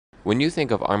When you think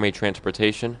of Army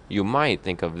transportation, you might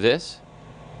think of this,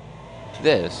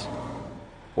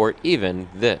 or even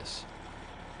this.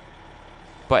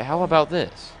 But how about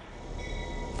this?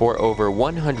 For over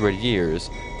 100 years,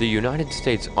 the United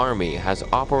States Army has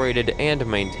operated and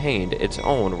maintained its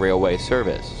own railway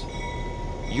service.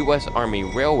 U.S. Army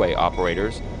railway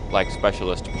operators, like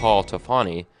Specialist Paul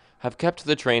Tafani, have kept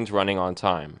the trains running on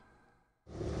time.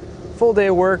 Full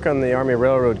day work on the Army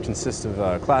Railroad consists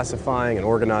of classifying and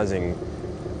organizing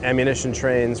ammunition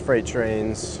trains, freight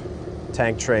trains,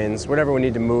 tank trains, whatever we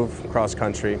need to move across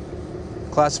country,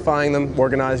 classifying them,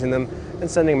 organizing them,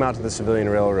 and sending them out to the civilian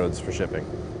railroads for shipping.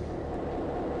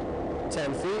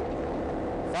 10 feet,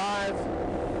 5,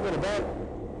 with a bend.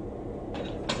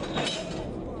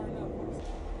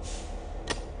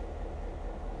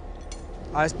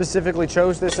 I specifically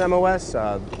chose this MOS.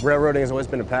 Railroading has always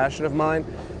been a passion of mine,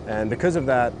 and because of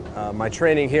that, my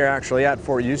training here actually at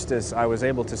Fort Eustis, I was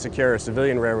able to secure a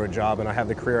civilian railroad job, and I have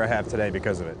the career I have today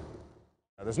because of it.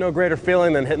 There's no greater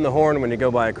feeling than hitting the horn when you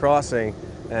go by a crossing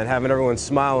and having everyone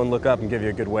smile and look up and give you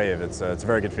a good wave. It's a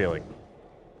very good feeling.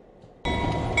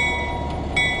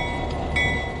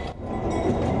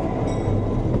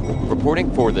 Reporting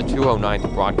for the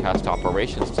 209th Broadcast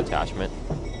Operations Detachment,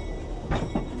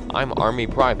 I'm Army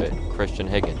Private Christian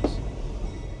Higgins.